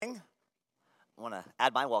to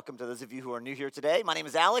add my welcome to those of you who are new here today. My name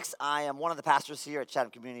is Alex. I am one of the pastors here at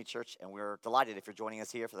Chatham Community Church, and we're delighted if you're joining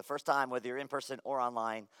us here for the first time, whether you're in person or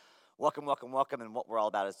online. Welcome, welcome, welcome. And what we're all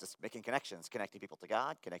about is just making connections, connecting people to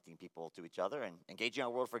God, connecting people to each other, and engaging our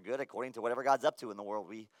world for good according to whatever God's up to in the world.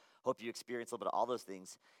 We hope you experience a little bit of all those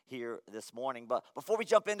things here this morning. But before we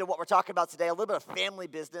jump into what we're talking about today, a little bit of family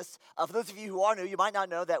business. For those of you who are new, you might not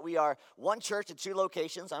know that we are one church in two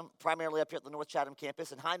locations. I'm primarily up here at the North Chatham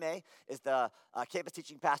campus, and Jaime is the campus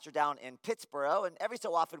teaching pastor down in Pittsburgh. And every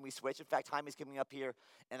so often we switch. In fact, Jaime's coming up here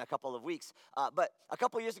in a couple of weeks. But a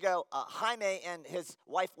couple of years ago, Jaime and his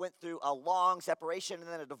wife went through a long separation and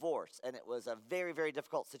then a divorce. And it was a very, very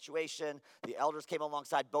difficult situation. The elders came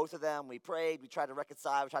alongside both of them. We prayed. We tried to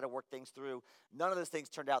reconcile. We tried to work things through. None of those things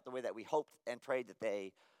turned out the way that we hoped and prayed that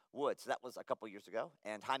they would. So that was a couple years ago.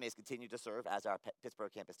 And Jaime has continued to serve as our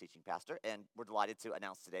Pittsburgh campus teaching pastor. And we're delighted to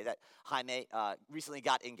announce today that Jaime recently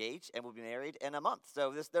got engaged and will be married in a month.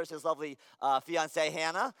 So there's his lovely fiancée,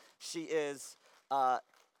 Hannah. She is...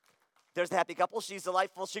 There's the happy couple. She's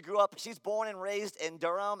delightful. She's born and raised in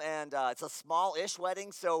Durham, and it's a small-ish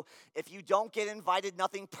wedding. So if you don't get invited,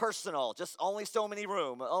 nothing personal, just only so many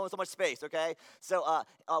room, only so much space, okay? So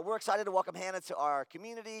we're excited to welcome Hannah to our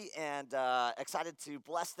community and excited to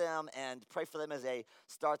bless them and pray for them as they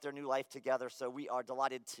start their new life together. So we are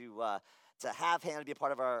delighted to have Hannah be a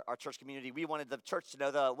part of our church community. We wanted the church to know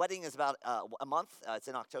the wedding is about a month. It's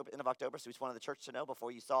in October, end of October, so we just wanted the church to know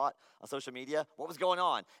before you saw it on social media what was going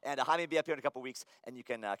on. And Jaime will be up here in a couple weeks, and you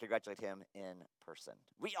can congratulate him in person.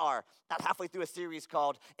 We are about halfway through a series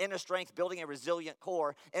called Inner Strength, Building a Resilient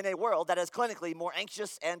Core in a World that is clinically more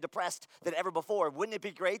anxious and depressed than ever before. Wouldn't it be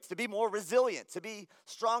great to be more resilient, to be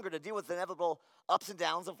stronger, to deal with the inevitable ups and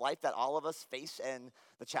downs of life that all of us face and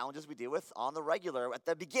the challenges we deal with on the regular? At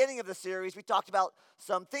the beginning of the series, we talked about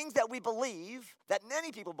some things that we believe, that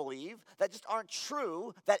many people believe, that just aren't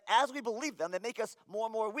true, that as we believe them, they make us more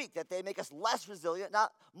and more weak, that they make us less resilient,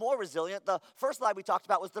 not more resilient. The first lie we talked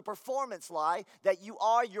about was the performance lie, that you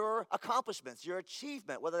are your accomplishments, your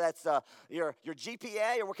achievement, whether that's your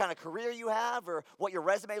GPA or what kind of career you have or what your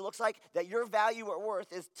resume looks like, that your value or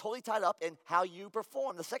worth is totally tied up in how you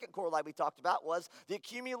perform. The second core lie we talked about was the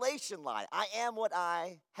accumulation lie. I am what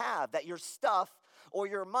I have, that your stuff or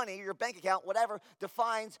your money, your bank account, whatever,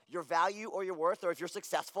 defines your value or your worth, or if you're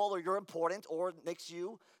successful or you're important or makes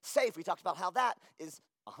you safe. We talked about how that is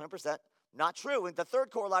 100% not true. And the third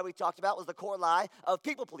core lie we talked about was the core lie of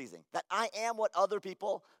people pleasing, that I am what other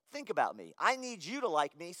people think about me. I need you to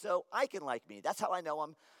like me so I can like me. That's how I know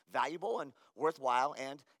I'm valuable and worthwhile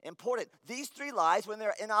and important. These three lies, when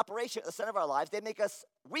they're in operation at the center of our lives, they make us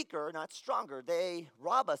weaker, not stronger. They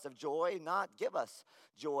rob us of joy, not give us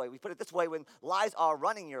joy. We put it this way: when lies are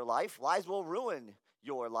running your life, lies will ruin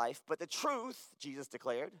your life. But the truth, Jesus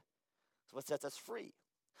declared, is what sets us free.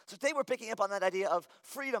 So today we're picking up on that idea of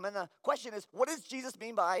freedom. And the question is, what does Jesus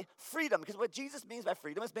mean by freedom? Because what Jesus means by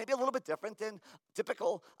freedom is maybe a little bit different than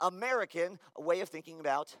typical American way of thinking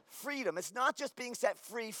about freedom. It's not just being set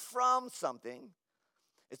free from something.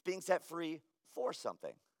 It's being set free for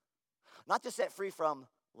something. Not just set free from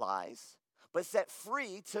lies, but set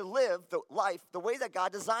free to live the life the way that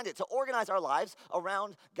God designed it, to organize our lives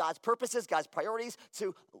around God's purposes, God's priorities,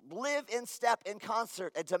 to live in step, in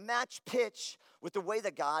concert, and to match pitch with the way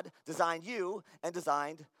that God designed you and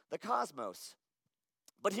designed the cosmos.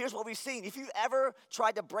 But here's what we've seen. If you've ever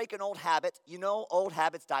tried to break an old habit, you know old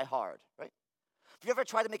habits die hard, right? If you've ever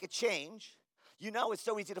tried to make a change, you know it's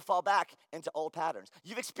so easy to fall back into old patterns.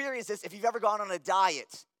 You've experienced this if you've ever gone on a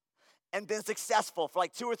diet and been successful for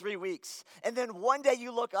like 2 or 3 weeks. And then one day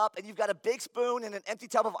you look up and you've got a big spoon and an empty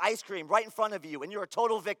tub of ice cream right in front of you, and you're a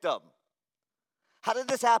total victim. How did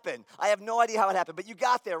this happen? I have no idea how it happened, but you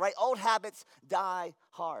got there, right? Old habits die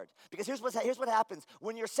hard. Because here's what happens.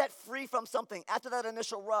 When you're set free from something, after that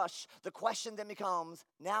initial rush, the question then becomes,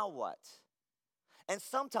 now what? And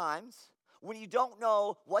sometimes, when you don't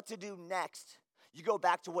know what to do next, you go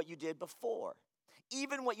back to what you did before.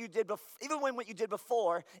 Even when what you did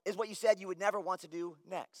before is what you said you would never want to do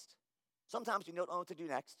next. Sometimes you don't know what to do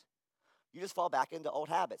next. You just fall back into old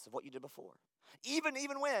habits of what you did before. Even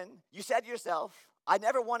when you said to yourself, I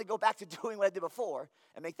never want to go back to doing what I did before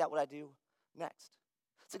and make that what I do next.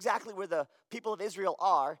 It's exactly where the people of Israel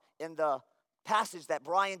are in the passage that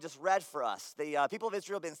Brian just read for us. The people of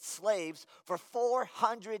Israel have been slaves for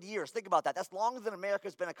 400 years. Think about that. That's longer than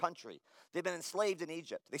America's been a country. They've been enslaved in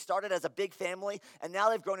Egypt. They started as a big family, and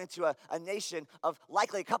now they've grown into a nation of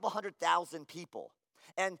likely a couple 100,000 people.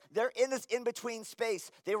 And they're in this in-between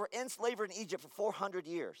space. They were in slavery in Egypt for 400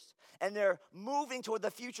 years. And they're moving toward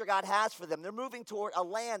the future God has for them. They're moving toward a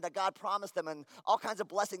land that God promised them and all kinds of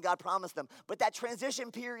blessing God promised them. But that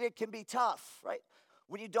transition period can be tough, right?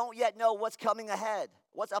 When you don't yet know what's coming ahead,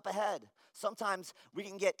 what's up ahead. Sometimes we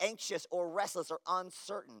can get anxious or restless or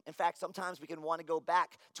uncertain. In fact, sometimes we can want to go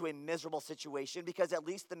back to a miserable situation because at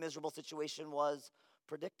least the miserable situation was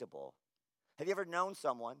predictable. Have you ever known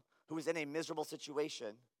someone who was in a miserable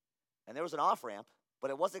situation and there was an off-ramp, but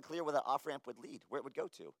it wasn't clear where the off-ramp would lead, where it would go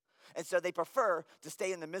to? And so they prefer to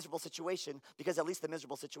stay in the miserable situation because at least the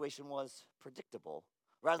miserable situation was predictable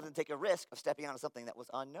rather than take a risk of stepping onto something that was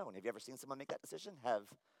unknown. Have you ever seen someone make that decision? Have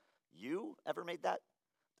you ever made that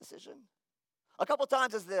decision? A couple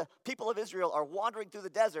times as the people of Israel are wandering through the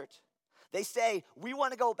desert, they say, we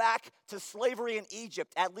want to go back to slavery in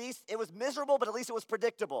Egypt. At least it was miserable, but at least it was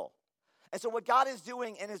predictable. And so what God is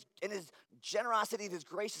doing in his generosity and his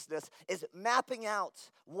graciousness is mapping out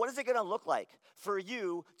what is it going to look like for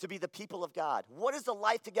you to be the people of God? What is the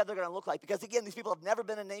life together going to look like? Because again, these people have never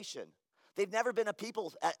been a nation. They've never been a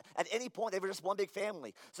people at any point. They were just one big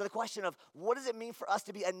family. So the question of what does it mean for us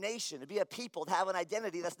to be a nation, to be a people, to have an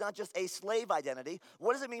identity that's not just a slave identity?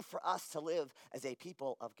 What does it mean for us to live as a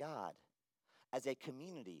people of God, as a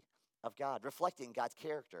community of God, reflecting God's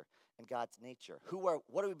character and God's nature?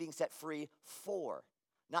 What are we being set free for?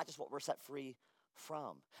 Not just what we're set free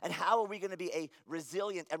from. And how are we going to be a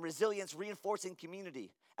resilient and resilience-reinforcing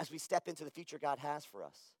community as we step into the future God has for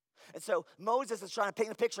us? And so Moses is trying to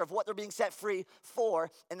paint a picture of what they're being set free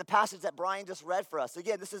for in the passage that Brian just read for us.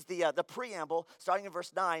 Again, this is the preamble, starting in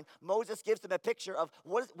verse 9. Moses gives them a picture of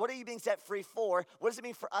what are you being set free for? What does it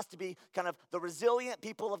mean for us to be kind of the resilient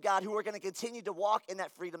people of God who are going to continue to walk in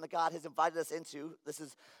that freedom that God has invited us into? This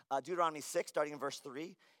is Deuteronomy 6, starting in verse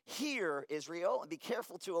 3. Hear, Israel, and be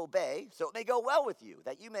careful to obey, so it may go well with you,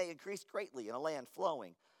 that you may increase greatly in a land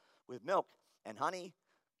flowing with milk and honey,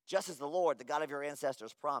 just as the Lord, the God of your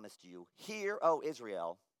ancestors, promised you. Hear, O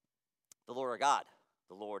Israel, the Lord our God,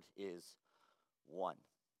 the Lord is one.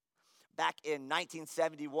 Back in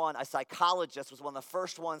 1971, a psychologist was one of the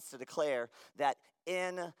first ones to declare that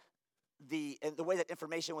in the way that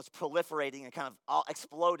information was proliferating and kind of all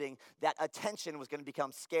exploding, that attention was going to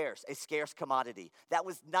become scarce, a scarce commodity. That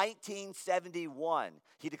was 1971,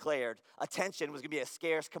 he declared. Attention was going to be a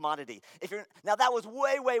scarce commodity. Now, that was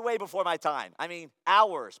way, way, way before my time. I mean,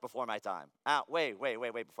 hours before my time. Way, way,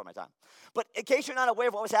 way, way before my time. But in case you're not aware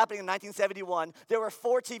of what was happening in 1971, there were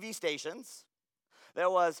 4 TV stations.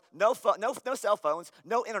 There was no cell phones,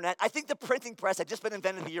 no internet. I think the printing press had just been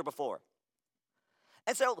invented the year before.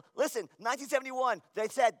 And so, listen, 1971, they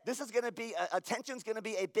said this is going to be, attention's going to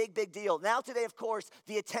be a big, big deal. Now today, of course,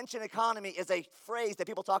 the attention economy is a phrase that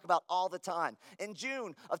people talk about all the time. In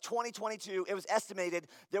June of 2022, it was estimated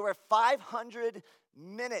there were 500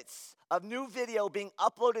 minutes of new video being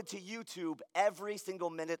uploaded to YouTube every single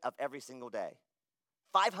minute of every single day.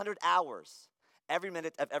 500 hours every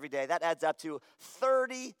minute of every day. That adds up to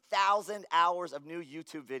 30,000 hours of new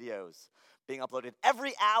YouTube videos being uploaded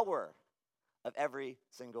every hour of every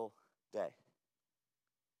single day.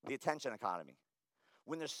 The attention economy.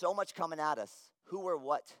 When there's so much coming at us, who or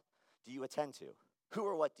what do you attend to? Who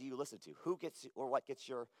or what do you listen to? Who gets or what gets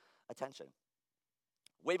your attention?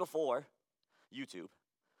 Way before YouTube,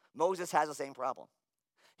 Moses has the same problem.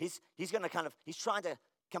 He's trying to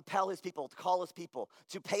compel his people, to call his people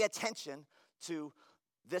to pay attention to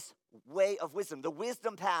this way of wisdom, the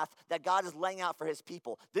wisdom path that God is laying out for his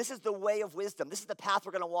people. This is the way of wisdom. This is the path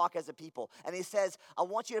we're going to walk as a people. And he says, I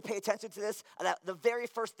want you to pay attention to this. And the very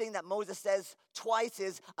first thing that Moses says twice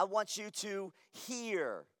is, I want you to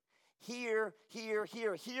hear. Hear, hear,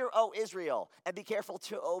 hear. Hear, O Israel, and be careful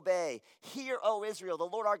to obey. Hear, O Israel, the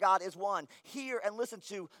Lord our God is one. Hear and listen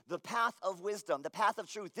to the path of wisdom, the path of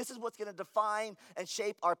truth. This is what's going to define and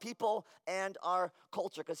shape our people and our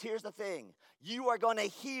culture. Because here's the thing. You are going to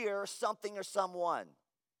hear something or someone,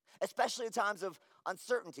 especially in times of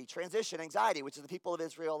uncertainty, transition, anxiety, which is the people of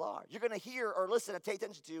Israel are. You're going to hear or listen and pay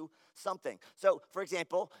attention to something. So, for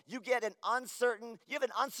example, you have an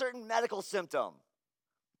uncertain medical symptom.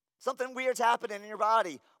 Something weird's happening in your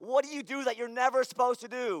body. What do you do that you're never supposed to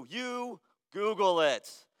do? You Google it.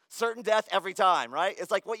 Certain death every time, right?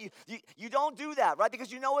 It's like what you don't do that, right?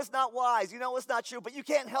 Because you know it's not wise, you know it's not true, but you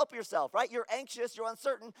can't help yourself, right? You're anxious, you're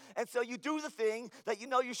uncertain, and so you do the thing that you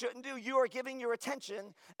know you shouldn't do. You are giving your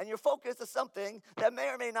attention and your focus to something that may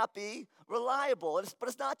or may not be reliable. But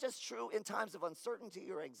it's not just true in times of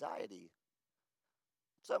uncertainty or anxiety.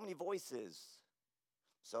 So many voices.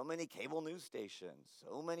 So many cable news stations,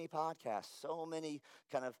 so many podcasts, so many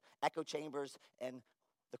kind of echo chambers, and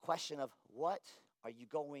the question of what are you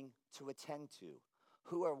going to attend to?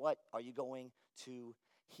 Who or what are you going to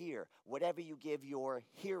hear? Whatever you give your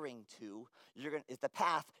hearing to, is the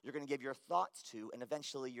path you're going to give your thoughts to and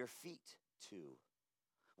eventually your feet to.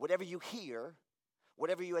 Whatever you hear,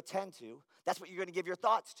 whatever you attend to, that's what you're going to give your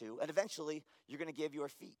thoughts to, and eventually you're going to give your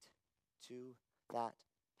feet to that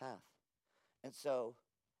path. And so,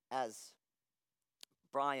 as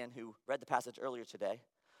Brian, who read the passage earlier today,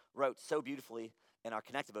 wrote so beautifully in our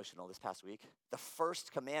Connect devotional this past week, the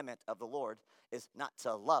first commandment of the Lord is not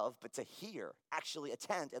to love, but to hear, actually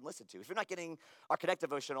attend and listen to. If you're not getting our Connect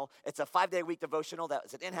devotional, it's a 5-day-a-week devotional that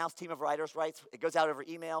is an in-house team of writers writes. It goes out over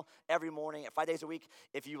email every morning at 5 days a week.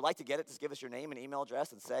 If you like to get it, just give us your name and email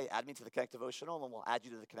address and say, add me to the Connect devotional, and we'll add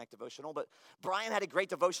you to the Connect devotional. But Brian had a great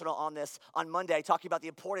devotional on this on Monday, talking about the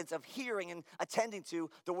importance of hearing and attending to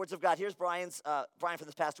the words of God. Here's Brian for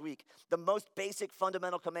this past week. The most basic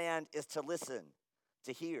fundamental command is to listen,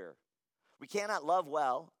 to hear. We cannot love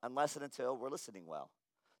well unless and until we're listening well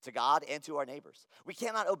to God and to our neighbors. We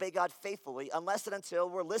cannot obey God faithfully unless and until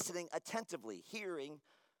we're listening attentively, hearing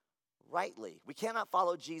rightly. We cannot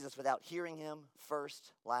follow Jesus without hearing him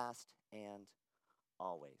first, last, and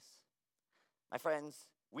always. My friends,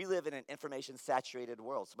 we live in an information-saturated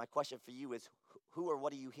world. So my question for you is, who or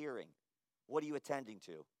what are you hearing? What are you attending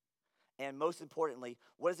to? And most importantly,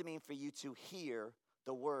 what does it mean for you to hear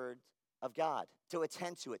the word of God, to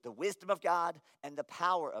attend to it, the wisdom of God and the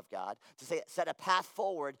power of God, to set a path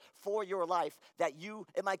forward for your life that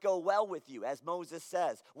it might go well with you, as Moses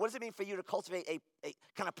says. What does it mean for you to cultivate a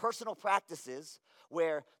kind of personal practices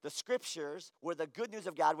where the scriptures, where the good news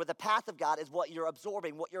of God, where the path of God is what you're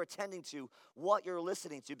absorbing, what you're attending to, what you're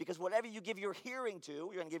listening to? Because whatever you give your hearing to,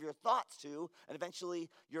 you're going to give your thoughts to, and eventually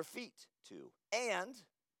your feet to. And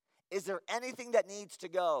is there anything that needs to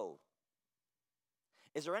go?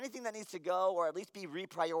 Is there anything that needs to go or at least be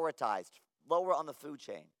reprioritized lower on the food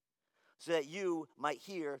chain so that you might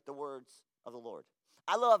hear the words of the Lord?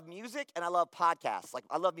 I love music and I love podcasts.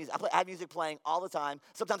 I love music. I have music playing all the time.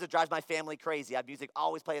 Sometimes it drives my family crazy. I have music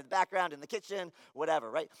always playing in the background, in the kitchen,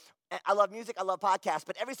 whatever, right? And I love music. I love podcasts.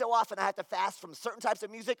 But every so often I have to fast from certain types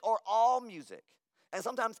of music or all music. And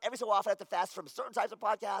sometimes every so often I have to fast from certain types of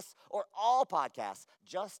podcasts or all podcasts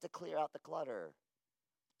just to clear out the clutter,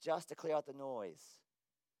 just to clear out the noise,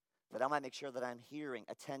 that I might make sure that I'm hearing,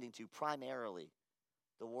 attending to primarily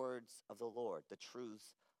the words of the Lord, the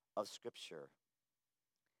truths of Scripture.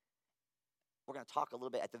 We're going to talk a little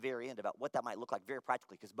bit at the very end about what that might look like very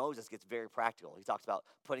practically, because Moses gets very practical. He talks about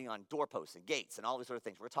putting on doorposts and gates and all these sort of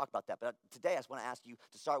things. We're going to talk about that. But today I just want to ask you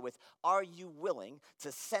to start with, are you willing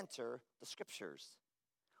to center the Scriptures?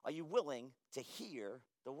 Are you willing to hear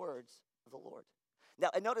the words of the Lord? Now,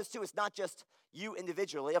 and notice, too, it's not just you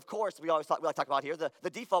individually. Of course, we like to talk about here, the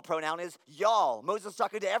default pronoun is y'all. Moses is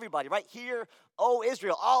talking to everybody, right? Hear, O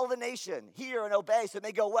Israel, all the nation. Hear and obey so it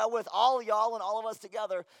may go well with all y'all and all of us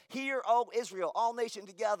together. Hear, O Israel, all nation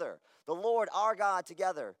together. The Lord, our God,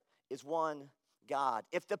 together is one God.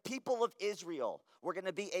 If the people of Israel were going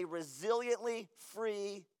to be a resiliently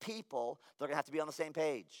free people, they're going to have to be on the same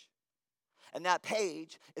page. And that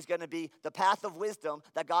page is going to be the path of wisdom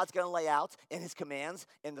that God's going to lay out in his commands,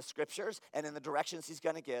 in the scriptures, and in the directions he's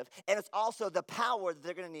going to give. And it's also the power that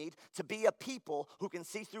they're going to need to be a people who can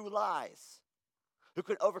see through lies, who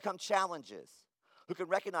can overcome challenges, who can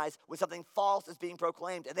recognize when something false is being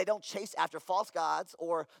proclaimed. And they don't chase after false gods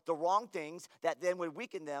or the wrong things that then would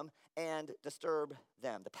weaken them and disturb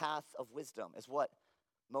them. The path of wisdom is what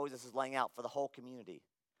Moses is laying out for the whole community.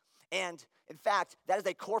 And in fact, that is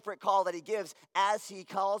a corporate call that he gives as he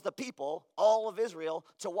calls the people, all of Israel,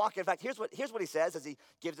 to walk. In fact, here's what he says as he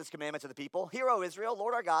gives this commandment to the people. Hear, O Israel,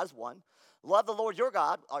 Lord our God is one. Love the Lord your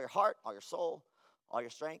God, all your heart, all your soul, all your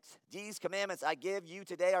strength. These commandments I give you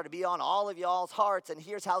today are to be on all of y'all's hearts. And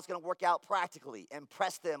here's how it's going to work out practically.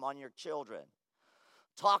 Impress them on your children.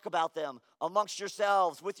 Talk about them amongst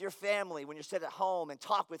yourselves, with your family, when you're sitting at home, and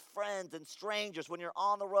talk with friends and strangers when you're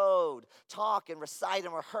on the road. Talk and recite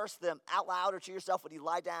and rehearse them out loud or to yourself when you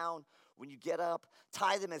lie down, when you get up.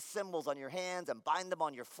 Tie them as symbols on your hands and bind them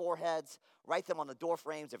on your foreheads. Write them on the door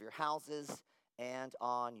frames of your houses and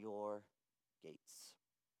on your gates.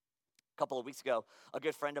 A couple of weeks ago, a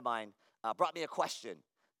good friend of mine brought me a question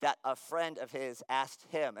that a friend of his asked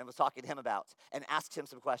him and was talking to him about, and asked him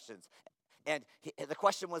some questions. And the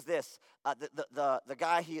question was this: the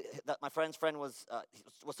guy my friend's friend was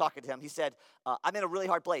talking to him. He said, "I'm in a really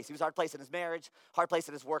hard place." He was a hard place in his marriage, hard place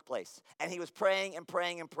in his workplace, and he was praying and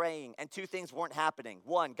praying and praying, and two things weren't happening.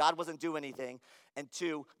 One, God wasn't doing anything, and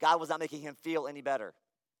two, God was not making him feel any better.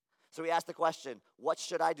 So he asked the question, "What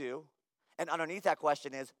should I do?" And underneath that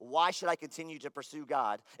question is, why should I continue to pursue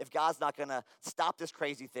God if God's not going to stop this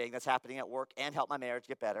crazy thing that's happening at work and help my marriage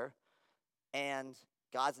get better? And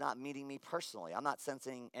God's not meeting me personally. I'm not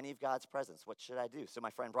sensing any of God's presence. What should I do? So my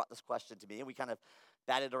friend brought this question to me, and we kind of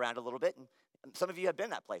batted around a little bit. And some of you have been in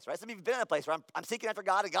that place, right? Some of you have been in that place where I'm seeking after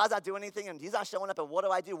God, and God's not doing anything, and he's not showing up, and what do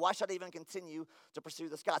I do? Why should I even continue to pursue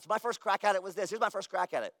this God? So my first crack at it was this. Here's my first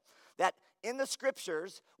crack at it. That in the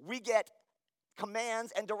scriptures, we get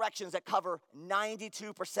commands and directions that cover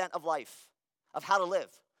 92% of life, of how to live.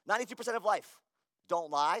 92% of life. Don't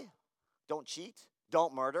lie. Don't cheat.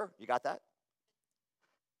 Don't murder. You got that?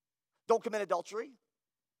 Don't commit adultery.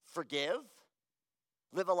 Forgive.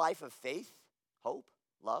 Live a life of faith, hope,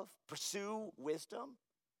 love. Pursue wisdom.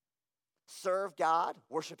 Serve God.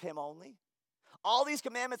 Worship him only. All these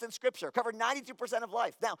commandments in Scripture cover 92% of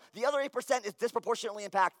life. Now, the other 8% is disproportionately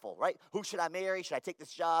impactful, right? Who should I marry? Should I take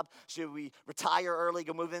this job? Should we retire early,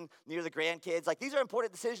 go move in near the grandkids? Like, these are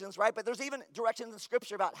important decisions, right? But there's even directions in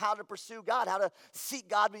Scripture about how to pursue God, how to seek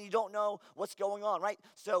God when you don't know what's going on, right?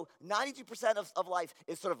 So 92% of life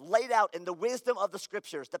is sort of laid out in the wisdom of the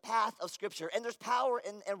Scriptures, the path of Scripture, and there's power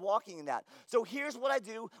in walking in that. So here's what I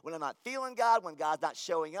do when I'm not feeling God, when God's not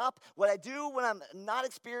showing up, what I do when I'm not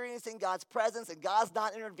experiencing God's presence and God's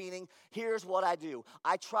not intervening. Here's what I do.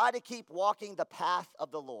 I try to keep walking the path of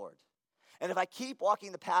the Lord. And if I keep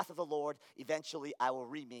walking the path of the Lord, eventually I will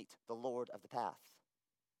re-meet the Lord of the path.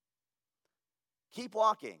 Keep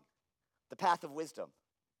walking the path of wisdom,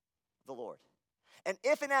 the Lord. And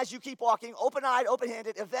if and as you keep walking, open-eyed,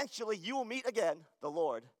 open-handed, eventually you will meet again the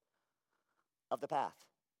Lord of the path.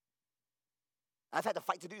 I've had to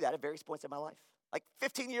fight to do that at various points in my life. Like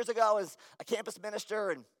 15 years ago as a campus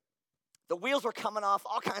minister, and the wheels were coming off,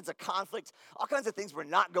 all kinds of conflicts, all kinds of things were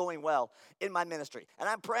not going well in my ministry. And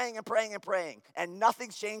I'm praying and praying and praying, and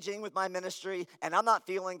nothing's changing with my ministry, and I'm not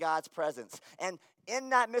feeling God's presence. And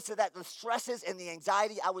in that midst of that, the stresses and the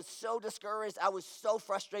anxiety, I was so discouraged, I was so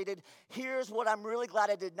frustrated. Here's what I'm really glad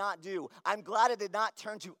I did not do. I'm glad I did not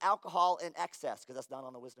turn to alcohol in excess, because that's not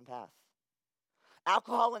on the wisdom path.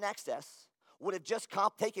 Alcohol in excess would have just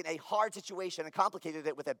taken a hard situation and complicated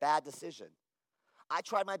it with a bad decision. I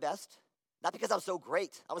tried my best. Not because I was so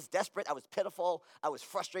great. I was desperate. I was pitiful. I was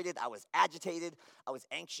frustrated. I was agitated. I was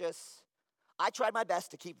anxious. I tried my best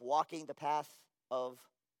to keep walking the path of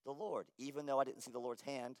the Lord, even though I didn't see the Lord's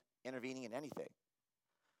hand intervening in anything.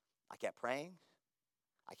 I kept praying.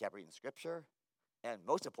 I kept reading Scripture. And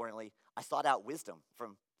most importantly, I sought out wisdom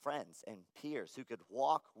from friends and peers who could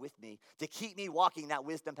walk with me to keep me walking that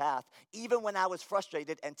wisdom path, even when I was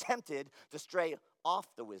frustrated and tempted to stray off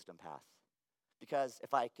the wisdom path. Because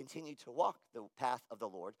if I continued to walk the path of the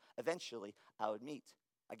Lord, eventually I would meet,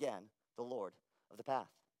 again, the Lord of the path.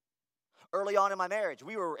 Early on in my marriage,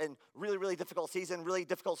 we were in really, really difficult season, really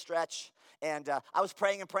difficult stretch. And I was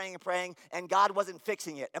praying and praying and praying, and God wasn't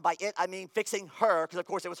fixing it. And by it, I mean fixing her, because of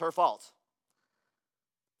course it was her fault.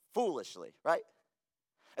 Foolishly, right?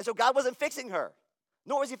 And so God wasn't fixing her,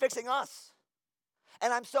 nor was he fixing us.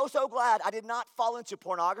 And I'm so, so glad I did not fall into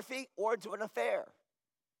pornography or into an affair.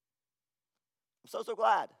 I'm so, so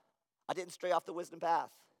glad I didn't stray off the wisdom path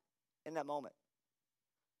in that moment.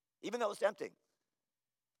 Even though it was tempting.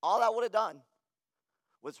 All that would have done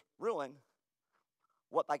was ruin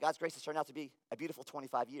what by God's grace has turned out to be a beautiful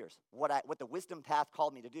 25 years. What the wisdom path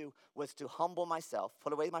called me to do was to humble myself,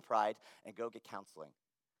 put away my pride, and go get counseling.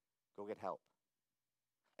 Go get help.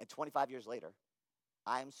 And 25 years later,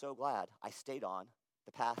 I am so glad I stayed on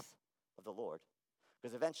the path of the Lord,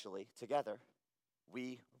 because eventually, together,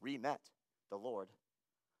 we re-met the Lord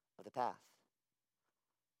of the path.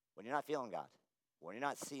 When you're not feeling God, when you're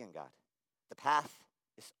not seeing God, the path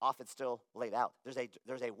is often still laid out.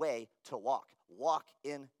 There's a way to walk. Walk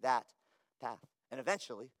in that path. And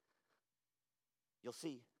eventually, you'll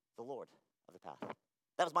see the Lord of the path.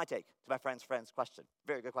 That was my take to my friend's question.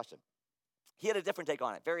 Very good question. He had a different take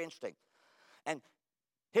on it. Very interesting. And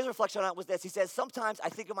his reflection on it was this. He says, sometimes I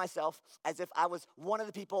think of myself as if I was one of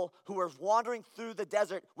the people who was wandering through the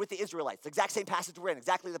desert with the Israelites. The exact same passage we're in,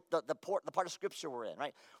 exactly the part of Scripture we're in,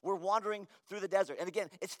 right? We're wandering through the desert. And again,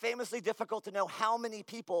 it's famously difficult to know how many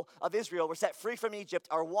people of Israel were set free from Egypt,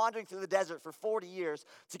 are wandering through the desert for 40 years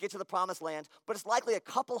to get to the promised land. But it's likely a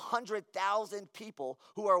couple 100,000 people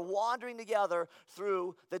who are wandering together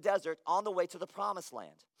through the desert on the way to the promised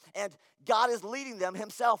land. And God is leading them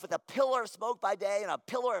himself with a pillar of smoke by day and a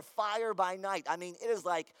pillar of fire by night. I mean, it is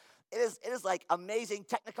like amazing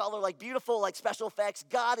Technicolor, like beautiful, like special effects.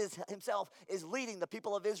 God himself is leading the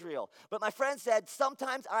people of Israel. But my friend said,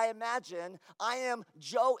 sometimes I imagine I am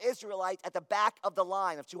Joe Israelite at the back of the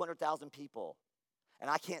line of 200,000 people. And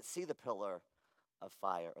I can't see the pillar of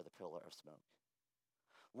fire or the pillar of smoke?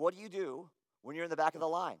 What do you do when you're in the back of the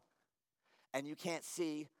line and you can't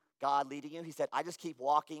see God leading you? He said, I just keep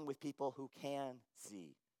walking with people who can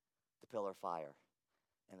see the pillar of fire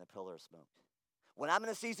and the pillar of smoke. When I'm in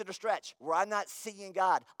a season of stretch where I'm not seeing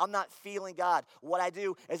God, I'm not feeling God, what I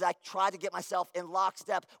do is I try to get myself in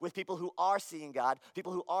lockstep with people who are seeing God,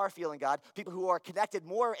 people who are feeling God, people who are connected,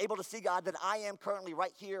 more able to see God than I am currently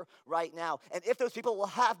right here, right now. And if those people will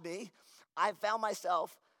have me, I've found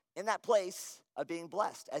myself in that place of being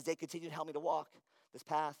blessed as they continue to help me to walk this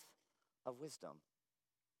path of wisdom.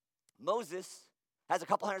 Moses has a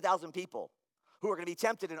couple 100,000 people who are going to be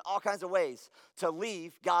tempted in all kinds of ways to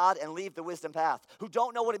leave God and leave the wisdom path, who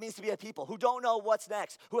don't know what it means to be a people, who don't know what's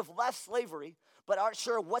next, who have left slavery but aren't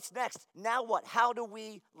sure what's next. Now what? How do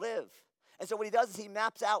we live? And so what he does is he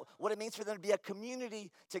maps out what it means for them to be a community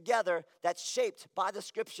together that's shaped by the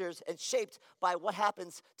scriptures and shaped by what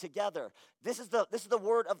happens together. This is the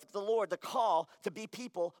word of the Lord, the call to be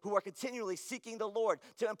people who are continually seeking the Lord,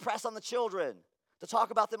 to impress on the children, to talk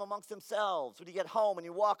about them amongst themselves when you get home and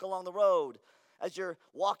you walk along the road. As you're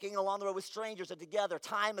walking along the road with strangers and together,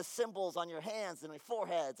 time as symbols on your hands and your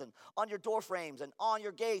foreheads and on your door frames and on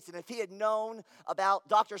your gates. And if he had known about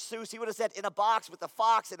Dr. Seuss, he would have said in a box with a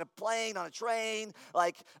fox and a plane on a train,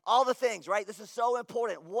 like all the things, right? This is so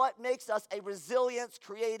important. What makes us a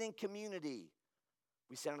resilience-creating community?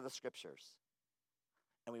 We center the scriptures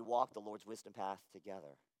and we walk the Lord's wisdom path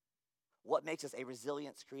together. What makes us a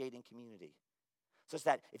resilience-creating community? So it's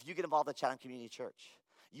that if you get involved in Chatham Community Church,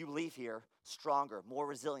 you leave here stronger, more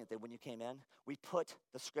resilient than when you came in. We put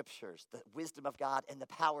the scriptures, the wisdom of God, and the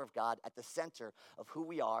power of God at the center of who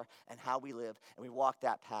we are and how we live, and we walk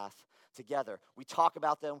that path together. We talk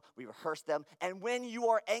about them, we rehearse them, and when you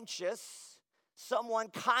are anxious, someone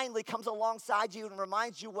kindly comes alongside you and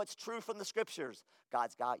reminds you what's true from the scriptures.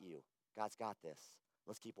 God's got you. God's got this.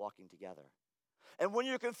 Let's keep walking together. And when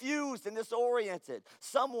you're confused and disoriented,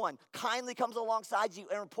 someone kindly comes alongside you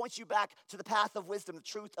and points you back to the path of wisdom, the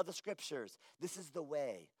truth of the scriptures. This is the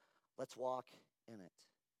way. Let's walk in it.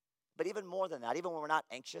 But even more than that, even when we're not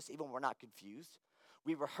anxious, even when we're not confused,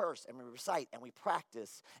 we rehearse and we recite and we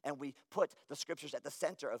practice and we put the scriptures at the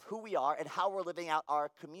center of who we are and how we're living out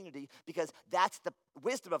our community, because that's the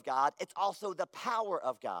wisdom of God. It's also the power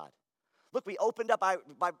of God. Look, we opened up by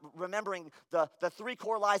remembering the three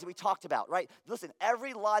core lies that we talked about, right? Listen,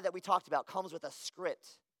 every lie that we talked about comes with a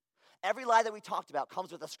script. Every lie that we talked about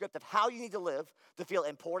comes with a script of how you need to live to feel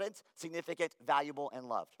important, significant, valuable, and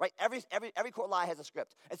loved, right? Every core lie has a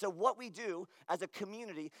script. And so what we do as a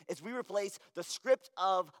community is we replace the script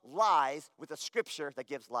of lies with a scripture that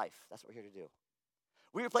gives life. That's what we're here to do.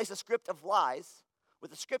 We replace the script of lies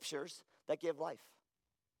with the scriptures that give life.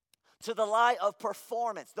 To the lie of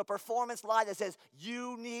performance, the performance lie that says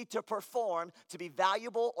you need to perform to be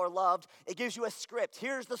valuable or loved, it gives you a script.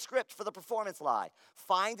 Here's the script for the performance lie.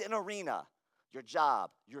 Find an arena, your job,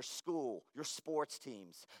 your school, your sports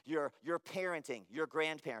teams, your parenting, your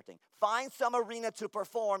grandparenting. Find some arena to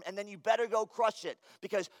perform, and then you better go crush it,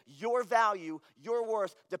 because your value, your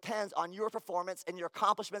worth depends on your performance and your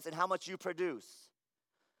accomplishments and how much you produce.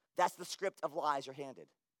 That's the script of lies you're handed.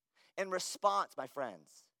 In response, my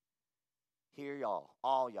friends, hear y'all,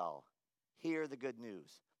 all y'all, hear the good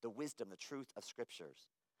news, the wisdom, the truth of scriptures.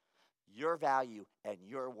 Your value and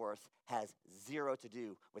your worth has zero to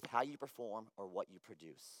do with how you perform or what you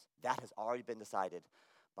produce. That has already been decided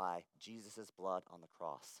by Jesus' blood on the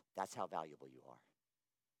cross. That's how valuable you are.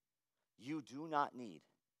 You do not need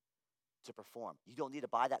to perform. You don't need to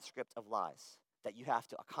buy that script of lies that you have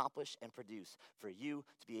to accomplish and produce for you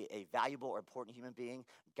to be a valuable or important human being.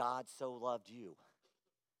 God so loved you,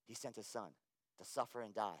 he sent his son to suffer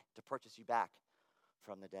and die, to purchase you back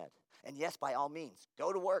from the dead. And yes, by all means,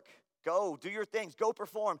 go to work. Go, do your things, go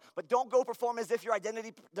perform. But don't go perform as if your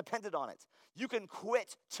identity depended on it. You can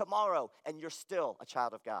quit tomorrow and you're still a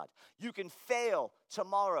child of God. You can fail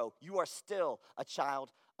tomorrow, you are still a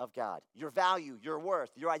child of God. Your value, your worth,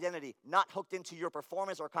 your identity, not hooked into your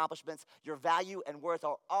performance or accomplishments. Your value and worth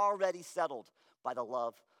are already settled by the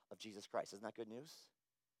love of Jesus Christ. Isn't that good news?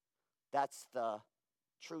 That's the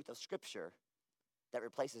truth of Scripture that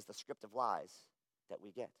replaces the script of lies that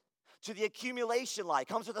we get. To the accumulation lie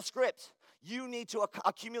comes with a script. You need to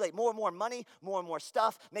accumulate more and more money, more and more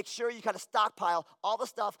stuff. Make sure you kind of stockpile all the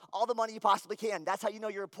stuff, all the money you possibly can. That's how you know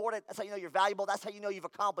you're important. That's how you know you're valuable. That's how you know you've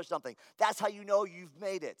accomplished something. That's how you know you've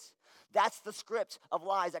made it. That's the script of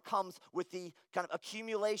lies that comes with the kind of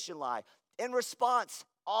accumulation lie. In response,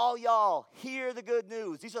 all y'all, hear the good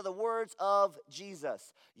news. These are the words of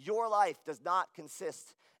Jesus. Your life does not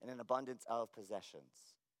consist in an abundance of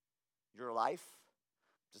possessions. Your life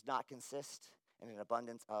does not consist and an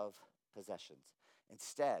abundance of possessions.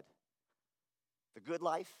 Instead, the good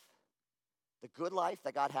life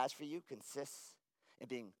that God has for you consists in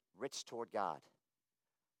being rich toward God,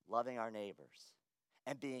 loving our neighbors,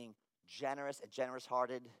 and being generous and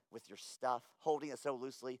generous-hearted with your stuff, holding it so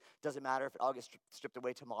loosely. Doesn't matter if it all gets stripped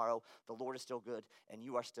away tomorrow. The Lord is still good, and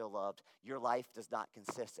you are still loved. Your life does not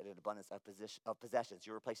consist in an abundance of possessions.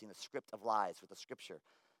 You're replacing the script of lies with the scripture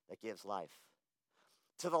that gives life.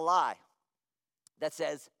 To the lie that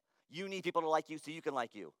says you need people to like you so you can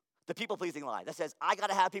like you. The people-pleasing lie that says, I got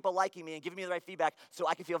to have people liking me and giving me the right feedback so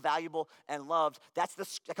I can feel valuable and loved. That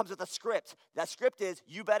comes with a script. That script is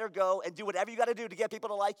you better go and do whatever you got to do to get people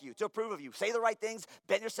to like you, to approve of you. Say the right things,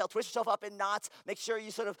 bend yourself, twist yourself up in knots. Make sure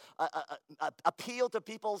you sort of appeal to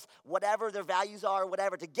people's whatever their values are,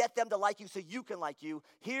 whatever, to get them to like you so you can like you.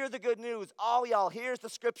 Hear the good news. All y'all, here's the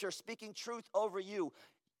scripture speaking truth over you.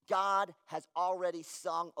 God has already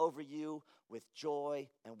sung over you with joy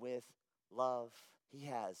and with love. He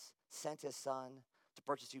has sent his son to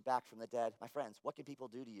purchase you back from the dead. My friends, what can people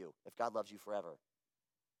do to you if God loves you forever?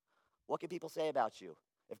 What can people say about you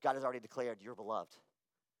if God has already declared you're beloved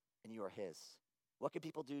and you are his? What can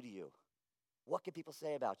people do to you? What can people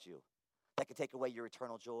say about you that can take away your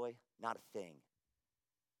eternal joy? Not a thing.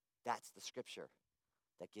 That's the scripture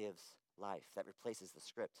that gives life, that replaces the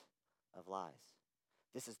script of lies.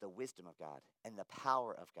 This is the wisdom of God and the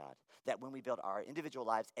power of God, that when we build our individual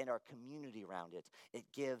lives and our community around it, it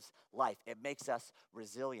gives life. It makes us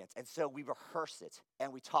resilient. And so we rehearse it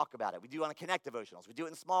and we talk about it. We do it on Connect devotionals. We do it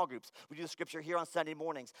in small groups. We do the scripture here on Sunday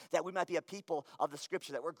mornings, that we might be a people of the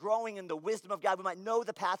scripture, that we're growing in the wisdom of God. We might know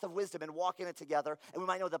the path of wisdom and walk in it together. And we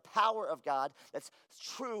might know the power of God that's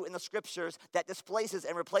true in the scriptures that displaces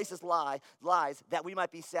and replaces lies, that we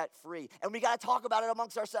might be set free. And we got to talk about it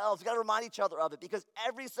amongst ourselves. We got to remind each other of it, because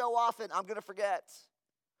every so often, I'm going to forget.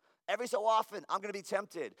 Every so often, I'm going to be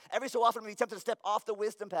tempted. Every so often, I'm going to be tempted to step off the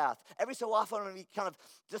wisdom path. Every so often, I'm going to be kind of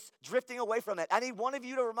just drifting away from it. I need one of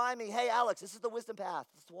you to remind me, hey, Alex, this is the wisdom path.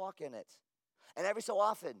 Let's walk in it. And every so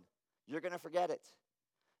often, you're going to forget it.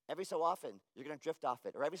 Every so often, you're going to drift off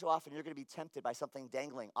it. Or every so often, you're going to be tempted by something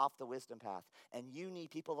dangling off the wisdom path. And you need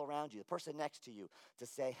people around you, the person next to you, to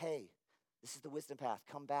say, hey, this is the wisdom path.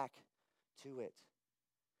 Come back to it.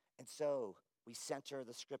 And so we center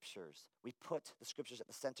the scriptures. We put the scriptures at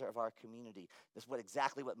the center of our community. This is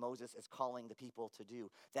exactly what Moses is calling the people to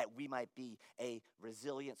do, that we might be a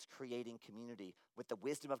resilience-creating community with the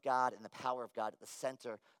wisdom of God and the power of God at the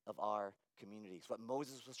center of our communities. What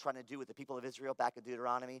Moses was trying to do with the people of Israel back in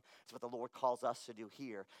Deuteronomy is what the Lord calls us to do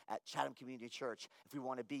here at Chatham Community Church if we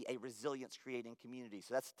want to be a resilience-creating community.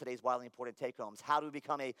 So that's today's wildly important take-homes. How do we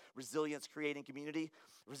become a resilience-creating community?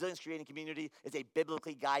 Resilience-creating community is a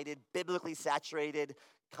biblically guided, biblically saturated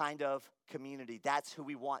kind of community. That's who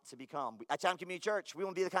we want to become. At Chatham Community Church, we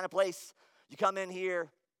want to be the kind of place you come in here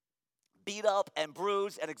beat up and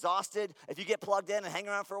bruised and exhausted. If you get plugged in and hang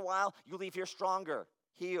around for a while, you leave here stronger,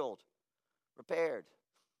 healed, repaired.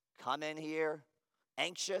 Come in here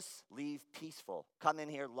anxious, leave peaceful. Come in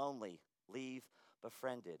here lonely, leave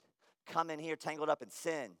befriended. Come in here tangled up in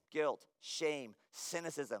sin, guilt, shame,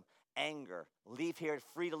 cynicism, anger. Leave here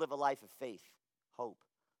free to live a life of faith, hope,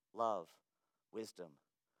 love, wisdom,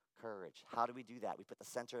 courage. How do we do that? We put the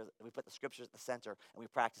scriptures at the center, and we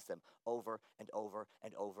practice them over and over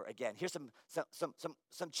and over again. Here's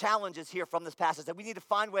some challenges here from this passage, that we need to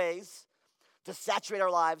find ways to saturate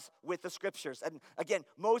our lives with the scriptures. And again,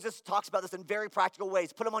 Moses talks about this in very practical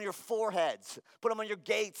ways. Put them on your foreheads. Put them on your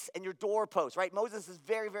gates and your doorposts, right? Moses is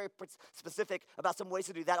very, very specific about some ways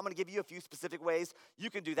to do that. I'm going to give you a few specific ways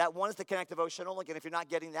you can do that. One is the Connect devotional. Again, if you're not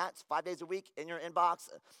getting that, it's 5 days a week in your inbox.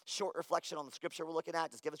 A short reflection on the scripture we're looking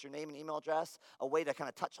at. Just give us your name and email address. A way to kind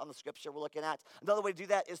of touch on the scripture we're looking at. Another way to do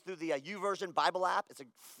that is through the YouVersion Bible app. It's a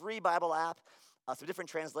free Bible app. Some different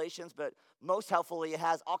translations, but most helpfully, it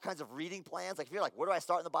has all kinds of reading plans. Like if you're like, where do I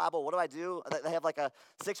start in the Bible? What do I do? They have like a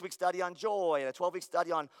 6-week study on joy and a 12-week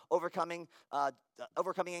study on overcoming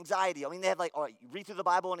anxiety. I mean, they have like, all right, read through the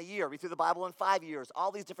Bible in a year, read through the Bible in 5 years.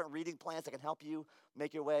 All these different reading plans that can help you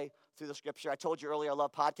make your way through the scripture. I told you earlier, I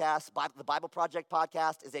love podcasts. The Bible Project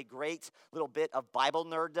podcast is a great little bit of Bible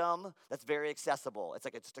nerddom that's very accessible. It's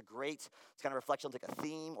just a great, it's kind of reflection on like a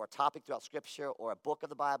theme or a topic throughout scripture or a book of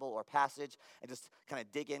the Bible or a passage, and just kind of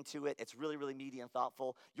dig into it. It's really, really meaty and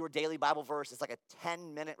thoughtful. Your daily Bible verse is like a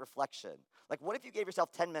 10-minute reflection. Like what if you gave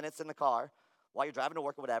yourself 10 minutes in the car while you're driving to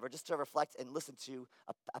work or whatever, just to reflect and listen to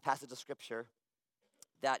a passage of scripture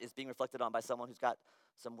that is being reflected on by someone who's got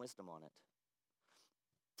some wisdom on it.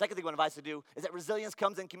 Second thing we invite us to do is that resilience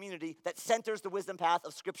comes in community that centers the wisdom path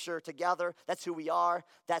of Scripture together. That's who we are.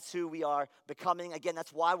 That's who we are becoming. Again,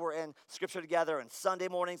 that's why we're in Scripture together and Sunday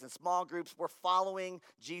mornings and small groups. We're following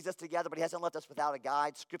Jesus together, but he hasn't left us without a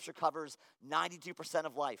guide. Scripture covers 92%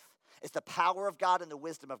 of life. It's the power of God and the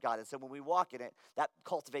wisdom of God. And so when we walk in it, that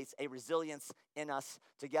cultivates a resilience in us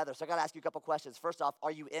together. So I got to ask you a couple questions. First off, are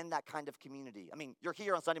you in that kind of community? I mean, you're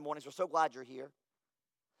here on Sunday mornings. We're so glad you're here.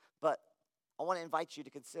 But I want to invite you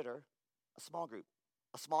to consider a small group.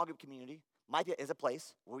 A small group community is a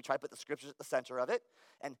place where we try to put the Scriptures at the center of it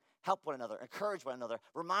and help one another, encourage one another,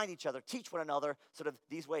 remind each other, teach one another sort of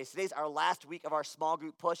these ways. Today's our last week of our small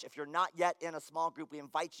group push. If you're not yet in a small group, we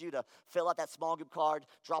invite you to fill out that small group card,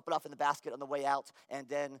 drop it off in the basket on the way out, and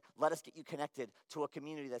then let us get you connected to a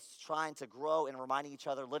community that's trying to grow and reminding each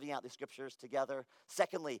other, living out the Scriptures together.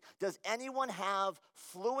 Secondly, does anyone have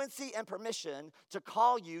fluency and permission to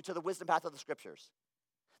call you to the wisdom path of the Scriptures?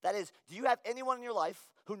 That is, do you have anyone in your life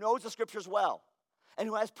who knows the Scriptures well and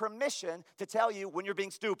who has permission to tell you when you're being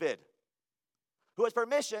stupid? Who has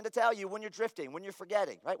permission to tell you when you're drifting, when you're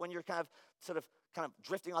forgetting, right? When you're kind of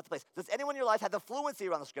drifting off the place. Does anyone in your life have the fluency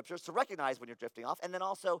around the Scriptures to recognize when you're drifting off, and then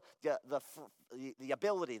also the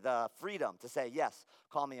ability, the freedom to say, yes,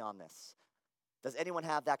 call me on this? Does anyone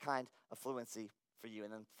have that kind of fluency for you?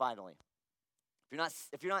 And then finally,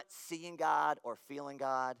 if you're not seeing God or feeling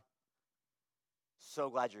God,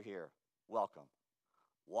 so glad you're here. Welcome.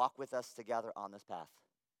 Walk with us together on this path.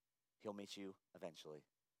 He'll meet you eventually.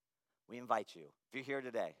 We invite you. If you're here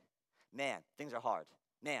today, man, things are hard.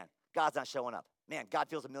 Man, God's not showing up. Man, God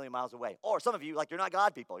feels a million miles away. Or some of you, like, you're not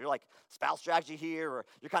God people. You're like spouse strategy here, or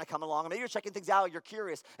you're kind of coming along, or maybe you're checking things out, you're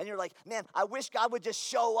curious, and you're like, man, I wish God would just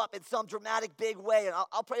show up in some dramatic big way, and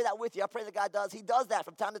I'll pray that with you. I pray that God does. He does that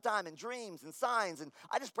from time to time in dreams and signs, and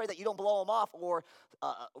I just pray that you don't blow him off or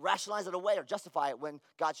rationalize it away or justify it when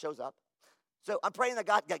God shows up. So I'm praying that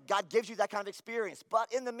God gives you that kind of experience.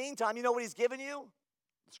 But in the meantime, you know what he's given you?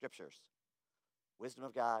 The Scriptures. Wisdom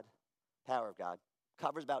of God, power of God,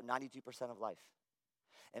 covers about 92% of life.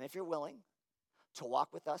 And if you're willing to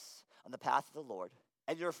walk with us on the path of the Lord,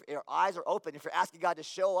 and your eyes are open, if you're asking God to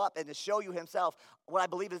show up and to show you himself, what I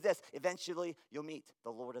believe is this: eventually you'll meet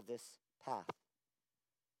the Lord of this path.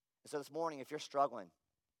 And so this morning, if you're struggling,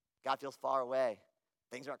 God feels far away,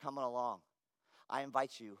 things aren't coming along, I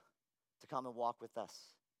invite you to come and walk with us,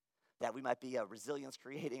 that we might be a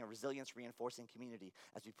resilience-creating, a resilience-reinforcing community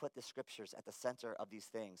as we put the Scriptures at the center of these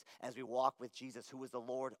things, as we walk with Jesus, who is the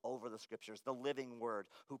Lord over the Scriptures, the living Word,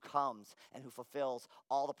 who comes and who fulfills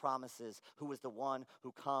all the promises, who is the one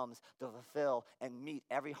who comes to fulfill and meet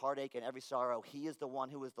every heartache and every sorrow. He is the one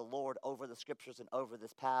who is the Lord over the Scriptures and over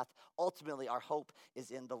this path. Ultimately, our hope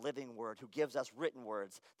is in the living Word, who gives us written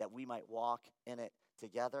words that we might walk in it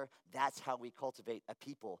together. That's how we cultivate a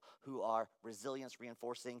people who are resilience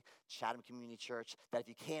reinforcing. Chatham Community Church, that if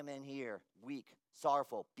you came in here weak,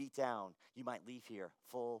 sorrowful, beat down, you might leave here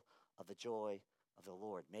full of the joy of the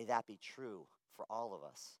Lord. May that be true for all of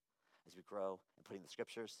us as we grow in putting the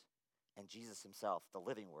Scriptures and Jesus himself, the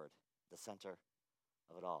living Word, the center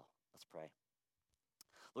of it all. Let's pray.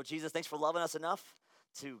 Lord Jesus, thanks for loving us enough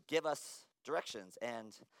to give us directions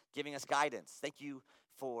and giving us guidance. Thank you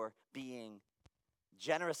for being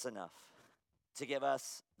generous enough to give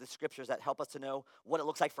us the Scriptures that help us to know what it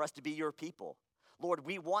looks like for us to be your people. Lord,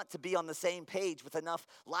 we want to be on the same page with enough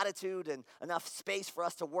latitude and enough space for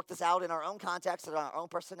us to work this out in our own context and our own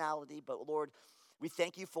personality. But Lord, we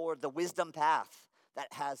thank you for the wisdom path that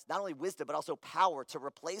has not only wisdom, but also power to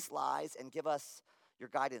replace lies and give us your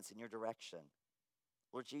guidance and your direction.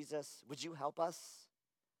 Lord Jesus, would you help us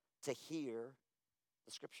to hear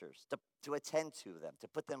the Scriptures, to attend to them, to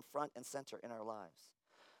put them front and center in our lives?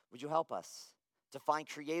 Would you help us to find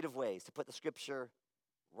creative ways to put the Scripture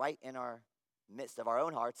right in our midst of our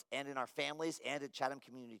own hearts and in our families and at Chatham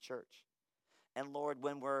Community Church? And Lord,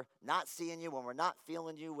 when we're not seeing you, when we're not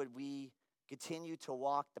feeling you, would we continue to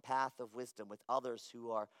walk the path of wisdom with others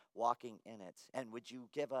who are walking in it? And would you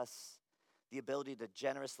give us the ability to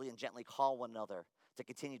generously and gently call one another to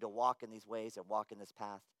continue to walk in these ways and walk in this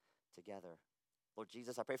path together? Lord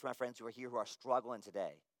Jesus, I pray for my friends who are here who are struggling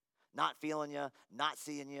today, not feeling you, not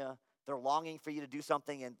seeing you. They're longing for you to do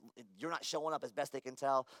something, and you're not showing up as best they can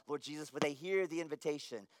tell. Lord Jesus, would they hear the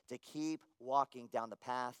invitation to keep walking down the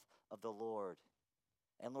path of the Lord?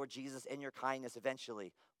 And Lord Jesus, in your kindness,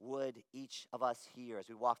 eventually, would each of us here, as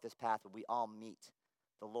we walk this path, would we all meet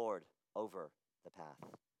the Lord over the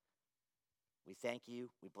path? We thank you,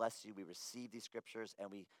 we bless you, we receive these Scriptures,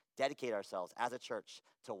 and we dedicate ourselves as a church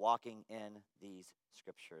to walking in these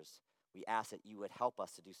Scriptures. We ask that you would help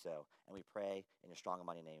us to do so, and we pray in your strong and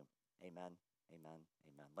mighty name. Amen. Amen.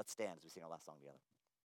 Amen. Let's stand as we sing our last song together.